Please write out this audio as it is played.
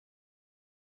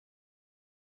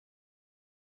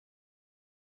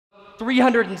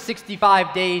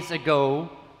365 days ago,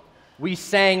 we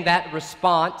sang that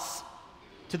response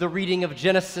to the reading of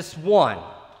Genesis 1.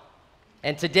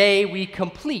 And today we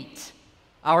complete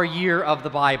our year of the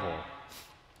Bible.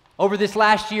 Over this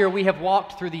last year, we have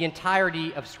walked through the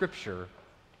entirety of Scripture.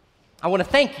 I want to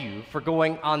thank you for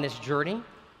going on this journey,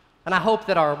 and I hope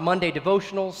that our Monday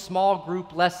devotionals, small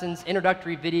group lessons,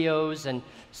 introductory videos, and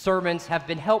sermons have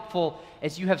been helpful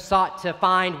as you have sought to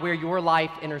find where your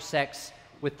life intersects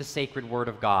with the sacred Word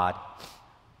of God.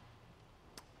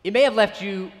 It may have left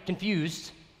you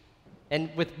confused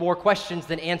and with more questions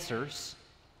than answers.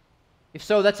 If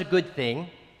so, that's a good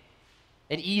thing.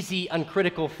 An easy,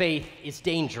 uncritical faith is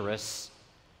dangerous.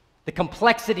 The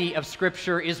complexity of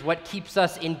Scripture is what keeps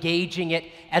us engaging it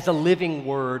as a living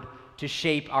Word to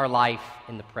shape our life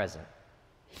in the present.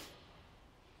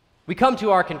 We come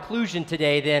to our conclusion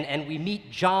today then, and we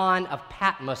meet John of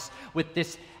Patmos with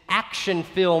this action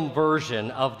film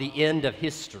version of the end of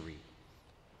history.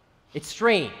 It's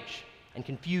strange and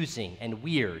confusing and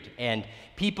weird, and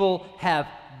people have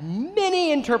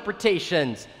many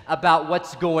interpretations about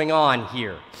what's going on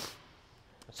here.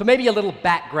 So maybe a little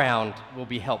background will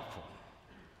be helpful.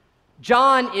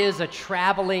 John is a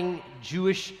traveling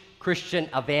Jewish Christian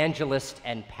evangelist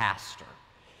and pastor.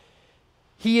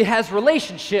 He has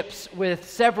relationships with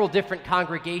several different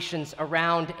congregations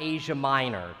around Asia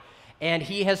Minor, and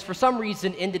he has for some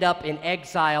reason ended up in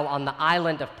exile on the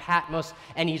island of Patmos,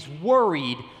 and he's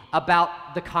worried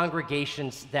about the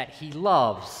congregations that he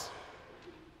loves.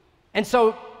 And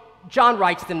so John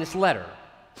writes them this letter,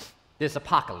 this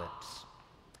apocalypse.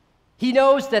 He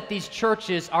knows that these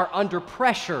churches are under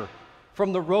pressure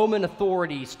from the Roman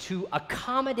authorities to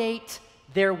accommodate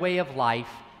their way of life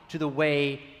to the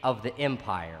way of the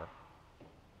empire.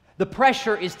 The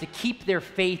pressure is to keep their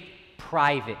faith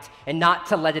private and not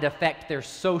to let it affect their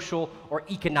social or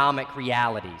economic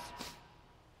realities.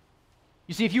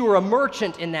 You see, if you were a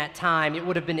merchant in that time, it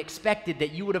would have been expected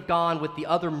that you would have gone with the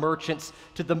other merchants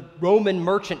to the Roman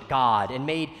merchant god and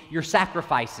made your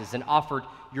sacrifices and offered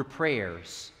your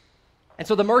prayers. And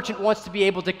so the merchant wants to be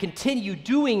able to continue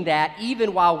doing that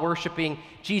even while worshiping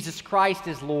Jesus Christ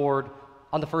as Lord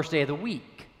on the first day of the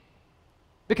week.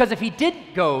 Because if he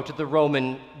didn't go to the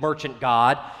Roman merchant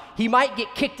god, he might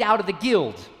get kicked out of the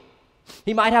guild.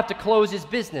 He might have to close his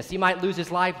business. He might lose his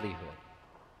livelihood.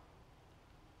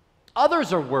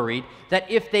 Others are worried that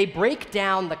if they break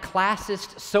down the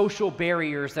classist social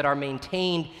barriers that are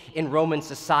maintained in Roman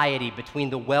society between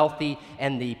the wealthy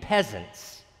and the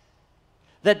peasants,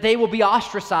 that they will be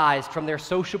ostracized from their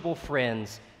sociable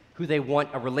friends who they want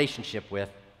a relationship with.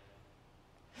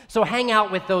 So hang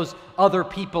out with those other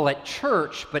people at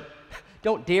church, but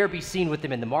don't dare be seen with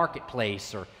them in the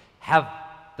marketplace, or have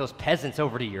those peasants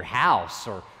over to your house,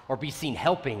 or be seen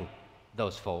helping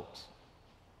those folks.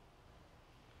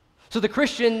 So the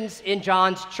Christians in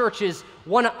John's churches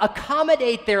want to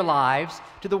accommodate their lives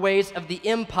to the ways of the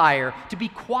empire, to be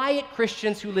quiet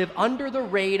Christians who live under the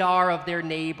radar of their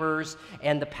neighbors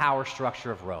and the power structure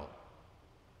of Rome.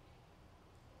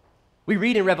 We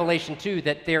read in Revelation 2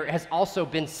 that there has also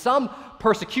been some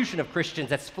persecution of Christians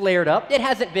that's flared up. It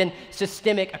hasn't been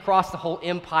systemic across the whole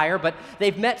empire, but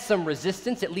they've met some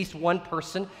resistance. At least one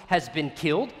person has been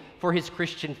killed for his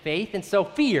Christian faith, and so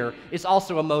fear is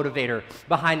also a motivator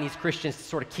behind these Christians to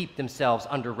sort of keep themselves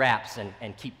under wraps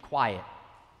and keep quiet.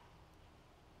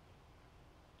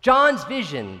 John's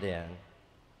vision, then,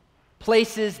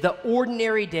 places the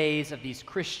ordinary days of these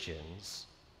Christians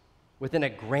within a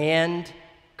grand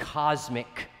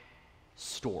cosmic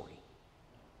story.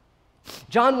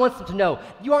 John wants them to know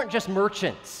you aren't just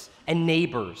merchants and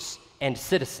neighbors and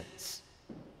citizens.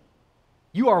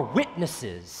 You are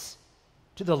witnesses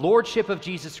to the lordship of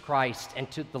Jesus Christ and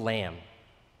to the Lamb.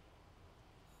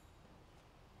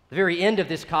 The very end of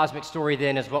this cosmic story,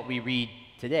 then, is what we read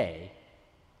today.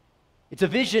 It's a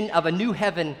vision of a new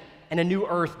heaven and a new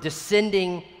earth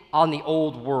descending on the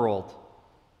old world.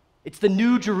 It's the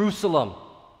new Jerusalem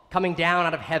coming down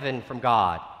out of heaven from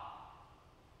God.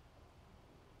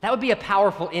 That would be a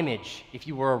powerful image if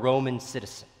you were a Roman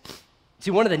citizen.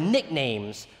 See, one of the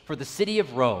nicknames for the city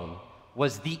of Rome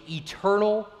was the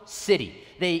Eternal City.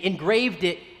 They engraved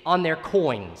it on their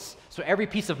coins. So every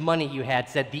piece of money you had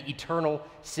said the Eternal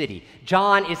City.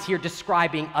 John is here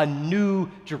describing a new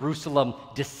Jerusalem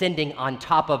descending on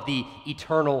top of the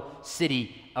Eternal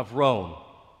City of Rome.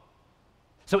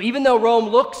 So even though Rome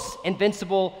looks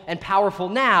invincible and powerful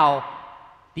now,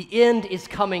 the end is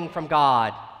coming from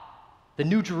God. The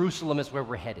new Jerusalem is where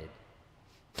we're headed.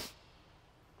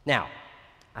 Now,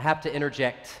 I have to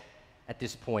interject at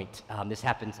this point. This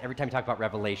happens every time you talk about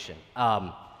Revelation.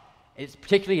 It's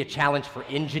particularly a challenge for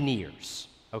engineers.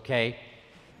 okay?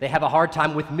 They have a hard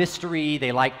time with mystery.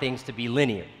 They like things to be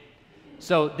linear.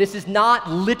 So this is not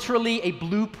literally a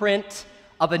blueprint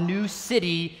of a new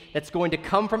city that's going to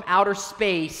come from outer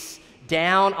space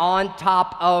down on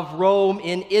top of Rome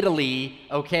in Italy,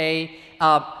 okay?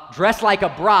 Dressed like a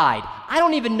bride. I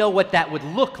don't even know what that would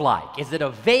look like. Is it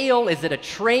a veil? Is it a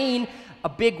train? A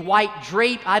big white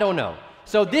drape? I don't know.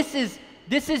 So this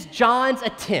is John's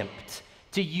attempt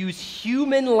to use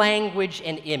human language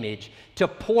and image to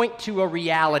point to a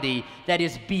reality that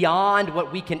is beyond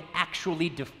what we can actually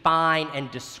define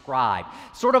and describe.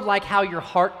 Sort of like how your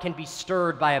heart can be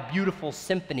stirred by a beautiful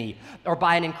symphony or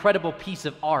by an incredible piece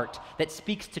of art that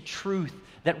speaks to truth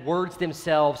that words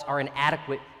themselves are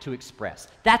inadequate to express.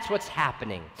 That's what's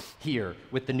happening here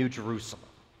with the New Jerusalem.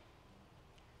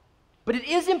 But it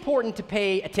is important to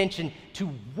pay attention to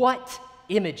what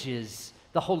images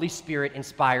the Holy Spirit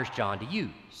inspires John to use.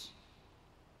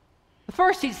 The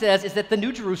first, he says, is that the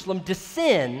New Jerusalem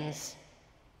descends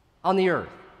on the earth.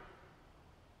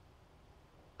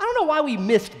 I don't know why we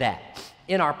missed that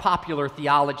in our popular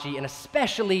theology, and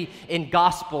especially in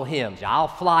gospel hymns. I'll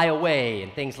fly away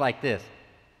and things like this.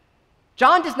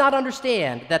 John does not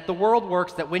understand that the world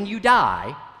works that when you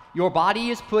die, your body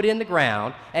is put in the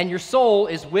ground and your soul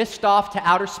is whisked off to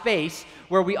outer space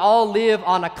where we all live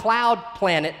on a cloud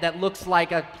planet that looks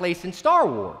like a place in Star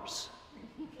Wars.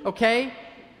 Okay?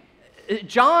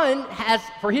 John has,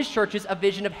 for his churches, a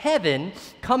vision of heaven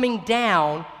coming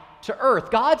down to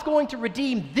earth. God's going to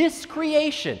redeem this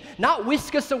creation, not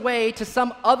whisk us away to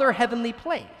some other heavenly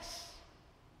place.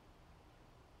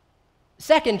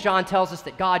 Second, John tells us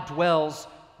that God dwells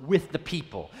with the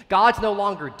people. God's no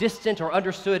longer distant or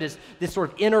understood as this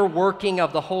sort of inner working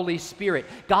of the Holy Spirit.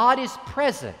 God is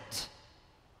present,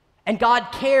 and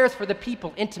God cares for the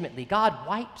people intimately. God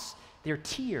wipes their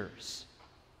tears.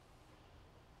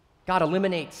 God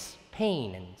eliminates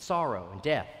pain and sorrow and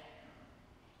death.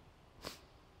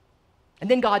 And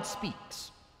then God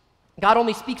speaks. God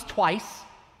only speaks twice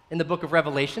in the book of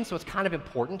Revelation, so it's kind of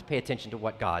important to pay attention to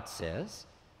what God says.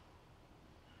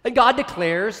 And God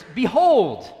declares,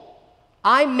 "Behold,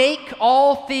 I make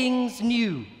all things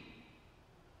new."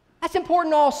 That's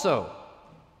important also.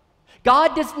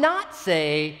 God does not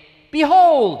say,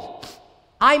 "Behold,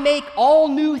 I make all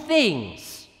new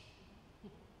things."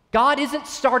 God isn't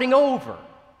starting over.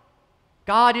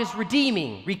 God is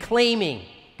redeeming, reclaiming.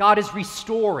 God is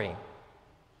restoring.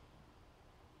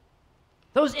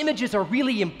 Those images are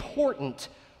really important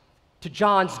to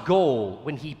John's goal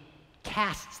when he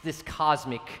casts this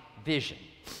cosmic vision.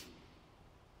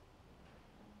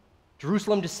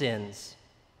 Jerusalem descends.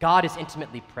 God is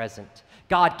intimately present.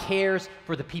 God cares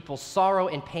for the people's sorrow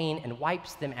and pain and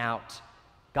wipes them out.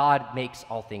 God makes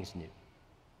all things new.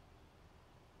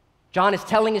 John is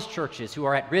telling his churches who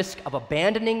are at risk of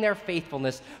abandoning their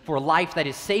faithfulness for a life that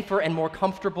is safer and more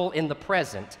comfortable in the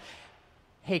present,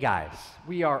 hey guys,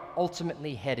 we are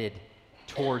ultimately headed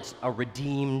towards a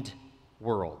redeemed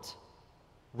world.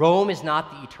 Rome is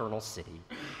not the eternal city.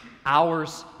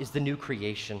 Ours is the new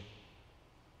creation.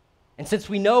 And since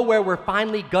we know where we're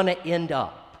finally gonna end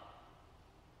up,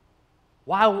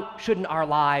 why shouldn't our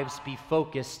lives be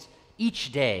focused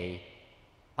each day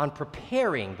on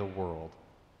preparing the world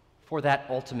for that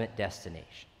ultimate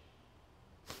destination?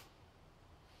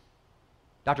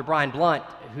 Dr. Brian Blunt,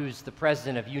 who's the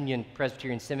president of Union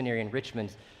Presbyterian Seminary in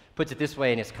Richmond, puts it this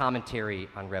way in his commentary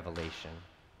on Revelation.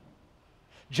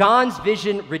 John's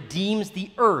vision redeems the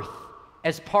earth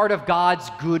as part of God's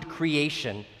good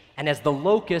creation and as the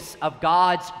locus of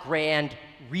God's grand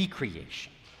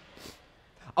recreation.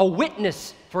 A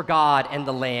witness for God and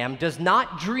the Lamb does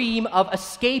not dream of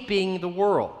escaping the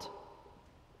world.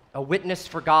 A witness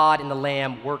for God and the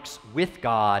Lamb works with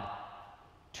God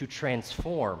to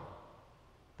transform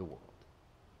the world.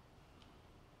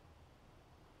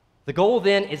 The goal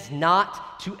then is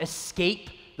not to escape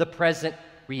the present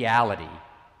reality,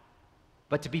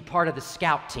 but to be part of the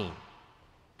scout team,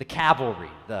 the cavalry,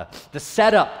 the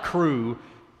setup crew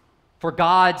for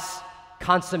God's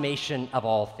consummation of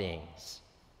all things.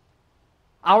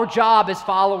 Our job as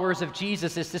followers of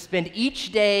Jesus is to spend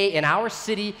each day in our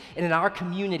city and in our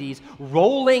communities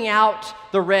rolling out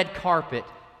the red carpet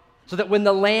so that when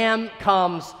the Lamb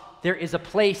comes, there is a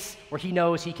place where he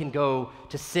knows he can go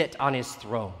to sit on his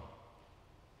throne.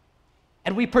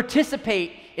 And we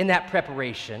participate in that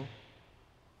preparation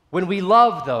when we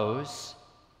love those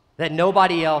that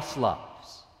nobody else loves.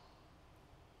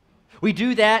 We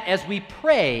do that as we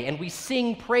pray and we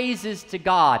sing praises to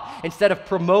God instead of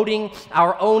promoting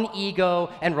our own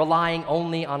ego and relying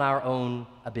only on our own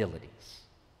abilities.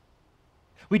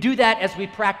 We do that as we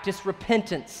practice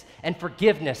repentance and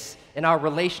forgiveness in our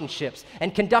relationships,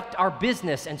 and conduct our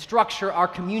business and structure our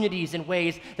communities in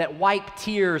ways that wipe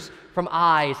tears from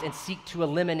eyes and seek to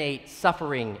eliminate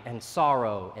suffering and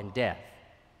sorrow and death.